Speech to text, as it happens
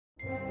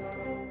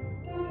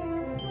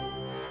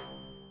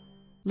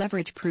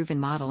Leverage proven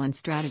model and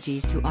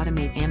strategies to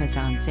automate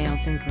Amazon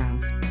sales and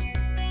growth.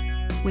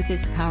 With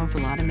this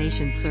powerful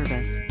automation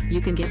service, you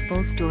can get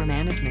full store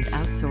management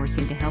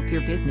outsourcing to help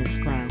your business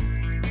grow.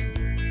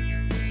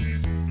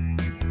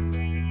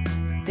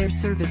 Their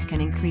service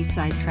can increase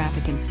site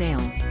traffic and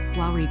sales,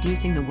 while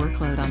reducing the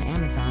workload on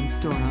Amazon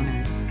store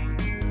owners.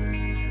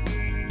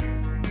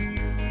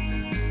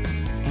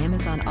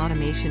 Amazon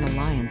Automation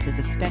Alliance is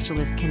a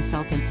specialist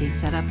consultancy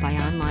set up by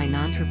online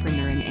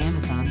entrepreneur and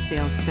Amazon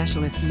sales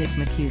specialist Nick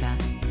Makuta.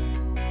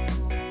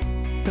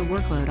 The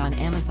workload on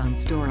Amazon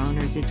store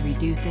owners is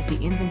reduced as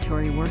the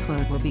inventory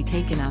workload will be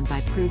taken on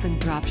by proven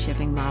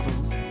dropshipping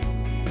models.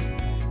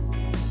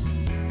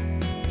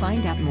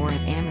 Find out more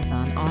at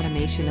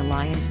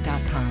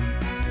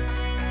AmazonAutomationAlliance.com.